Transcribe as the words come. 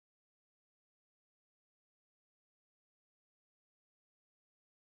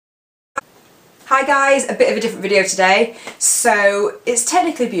Hi guys, a bit of a different video today. So it's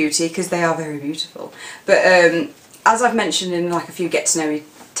technically beauty because they are very beautiful, but as I've mentioned in like a few get to know me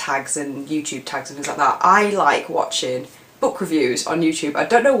tags and YouTube tags and things like that, I like watching book reviews on YouTube. I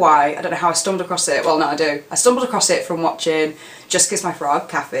don't know why, I don't know how I stumbled across it. Well, no, I do. I stumbled across it from watching Just Kiss My Frog,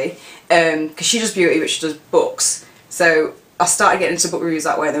 Kathy, because she does beauty but she does books. So I started getting into book reviews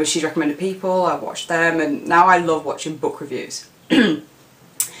that way, and then she's recommended people, I watched them, and now I love watching book reviews.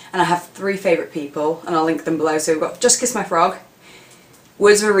 And I have three favourite people, and I'll link them below. So we've got Just Kiss My Frog,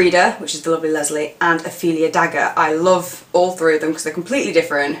 Words of a Reader, which is the lovely Leslie, and Ophelia Dagger. I love all three of them because they're completely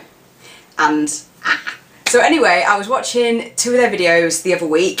different. And so anyway, I was watching two of their videos the other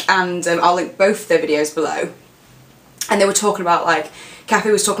week, and I'll link both their videos below. And they were talking about, like,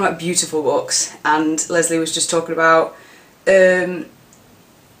 Kathy was talking about beautiful books, and Leslie was just talking about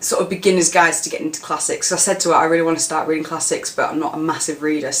sort of beginner's guides to get into classics. So I said to her, I really want to start reading classics, but I'm not a massive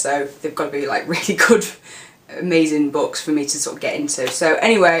reader, so they've got to be like really good, amazing books for me to sort of get into. So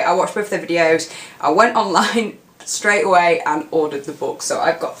anyway, I watched both their videos. I went online straight away and ordered the book. So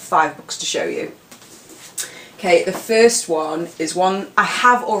I've got 5 books to show you. Okay, the first one is one I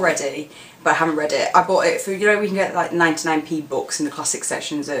have already, but I haven't read it. I bought it for, you know, we can get like 99p books in the classic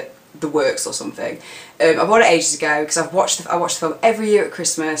sections at The Works or something. I bought it ages ago because I watch the film every year at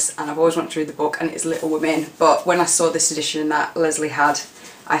Christmas, and I've always wanted to read the book, and it's Little Women. But when I saw this edition that Leslie had,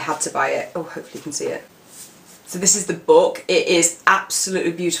 I had to buy it. Oh, hopefully you can see it. So this is the book. It is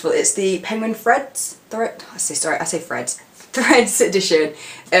absolutely beautiful. It's the Penguin Threads edition,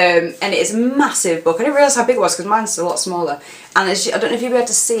 and it is a massive book. I didn't realise how big it was because mine's a lot smaller. And it's, I don't know if you'll be able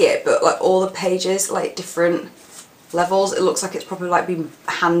to see it, but like all the pages, like different levels, it looks like it's probably like been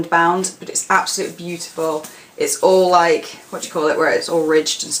hand bound, but it's absolutely beautiful. It's all like, what do you call it, where it's all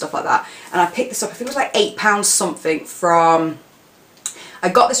ridged and stuff like that. And I picked this up, I think it was like £8 something from, I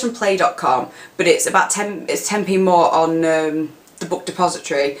got this from play.com, but it's about 10p more on the Book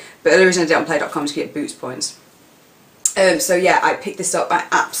Depository, but the reason I did it on play.com is to get Boots points. So yeah, I picked this up. I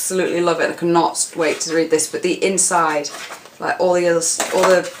absolutely love it, and I cannot wait to read this. But the inside, like all the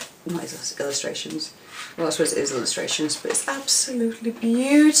illustrations, well, I suppose it is illustrations, but it's absolutely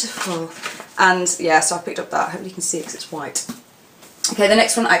beautiful. And yeah, so I picked up that. Hopefully you can see it because it's white. Okay, the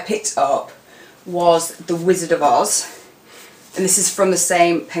next one I picked up was The Wizard of Oz, and this is from the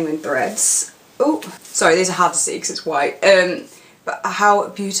same Penguin Threads. Oh, sorry, these are hard to see because it's white. But how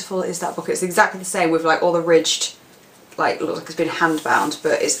beautiful is that book? It's exactly the same with like all the ridged, like, looks like it's been hand bound,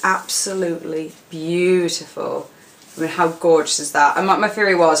 but it's absolutely beautiful. I mean, how gorgeous is that? And my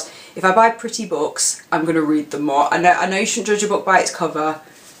theory was, if I buy pretty books, I'm going to read them more. I know you shouldn't judge a book by its cover,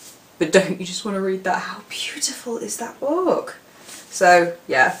 but don't you just want to read that? How beautiful is that book? So,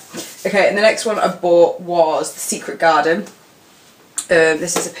 yeah. Okay, and the next one I bought was The Secret Garden.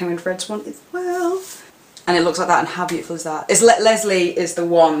 This is a Penguin Threads one as well. And it looks like that, and how beautiful is that? Leslie is the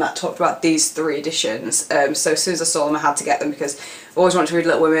one that talked about these 3 editions. So as soon as I saw them, I had to get them because I always wanted to read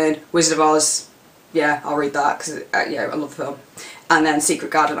Little Women, Wizard of Oz. Yeah, I'll read that because yeah, I love the film. And then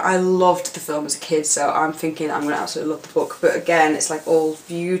Secret Garden. I loved the film as a kid, so I'm thinking I'm going to absolutely love the book. But again, it's like all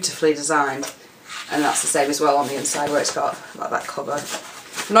beautifully designed, and that's the same as well on the inside where it's got like that cover.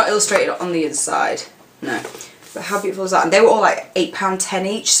 Not illustrated on the inside, no. But how beautiful is that? And they were all like £8.10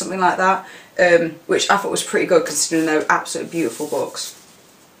 each, something like that, which I thought was pretty good considering they're absolutely beautiful books.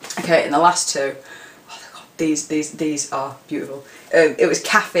 Okay, and the last 2. These are beautiful. It was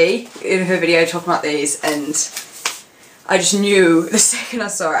Kathy in her video talking about these, and I just knew the second I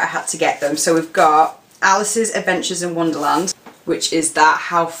saw it I had to get them. So we've got Alice's Adventures in Wonderland, which is that.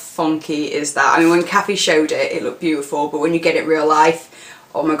 How funky is that? I mean, when Kathy showed it, it looked beautiful, but when you get it in real life,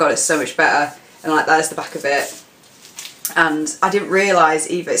 oh my god, it's so much better. And like, there's the back of it. And I didn't realise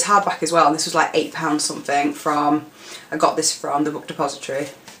either, it's hardback as well, and this was like £8 something from, I got this from the Book Depository.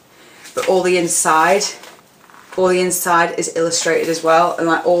 But all the inside is illustrated as well, and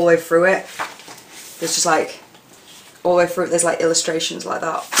like all the way through it, there's just like, all the way through it there's like illustrations like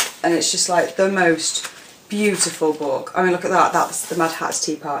that, and it's just like the most beautiful book. I mean, look at that, that's the Mad Hatter's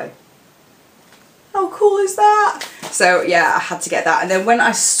Tea Party. How cool is that? So yeah, I had to get that. And then when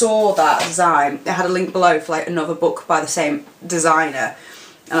I saw that design, it had a link below for like another book by the same designer,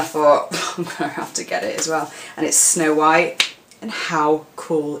 and I thought, oh, I'm gonna have to get it as well. And it's Snow White, and how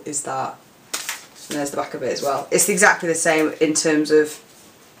cool is that? And there's the back of it as well. It's exactly the same in terms of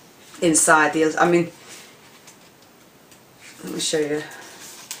inside the, I mean, let me show you.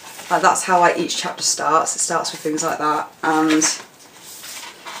 Like, that's how like each chapter starts. It starts with things like that, and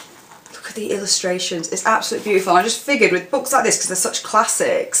look at the illustrations. It's absolutely beautiful. And I just figured with books like this, because they're such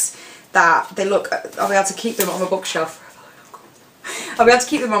classics, that they look, I'll be able to keep them on my bookshelf forever. I'll be able to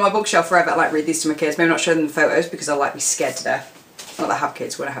keep them on my bookshelf forever. I like read these to my kids. Maybe not show them the photos because I'll like be scared to death. Not that I have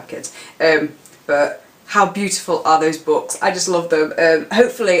kids when I have kids. But how beautiful are those books? I just love them.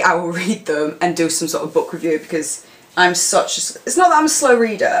 Hopefully I will read them and do some sort of book review because I'm such a, it's not that I'm a slow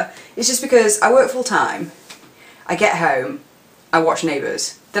reader, it's just because I work full time, I get home, I watch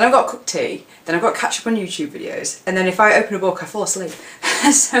Neighbours, then I've got to cook tea, then I've got to catch up on YouTube videos, and then if I open a book I fall asleep.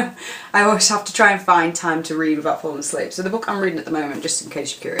 So I always have to try and find time to read without falling asleep. So the book I'm reading at the moment, just in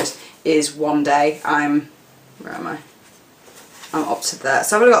case you're curious, is One Day. Where am I? I'm up to there.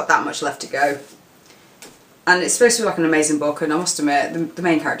 So I've only got that much left to go. And it's supposed to be like an amazing book, and I must admit, the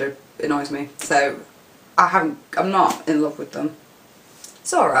main character annoys me. So I'm not in love with them.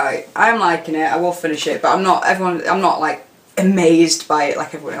 It's alright. I'm liking it. I will finish it, but I'm not like amazed by it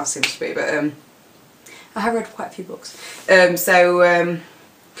like everyone else seems to be. But I have read quite a few books.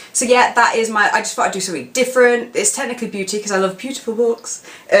 So yeah, that is I just thought I'd do something different. It's technically beauty because I love beautiful books.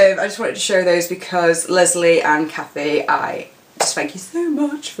 I just wanted to show those because Leslie and Kathy, I just thank you so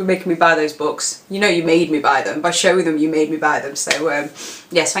much for making me buy those books. You know you made me buy them. By showing them you made me buy them. So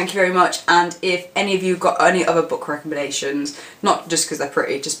yes, thank you very much. And if any of you got any other book recommendations, not just because they're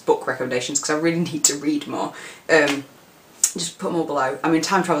pretty, just book recommendations because I really need to read more, just put them all below. I mean,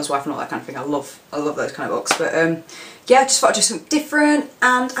 Time Traveler's Wife and all that kind of thing, I love those kind of books. But yeah, I just thought I'd do something different,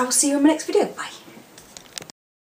 and I will see you in my next video. Bye.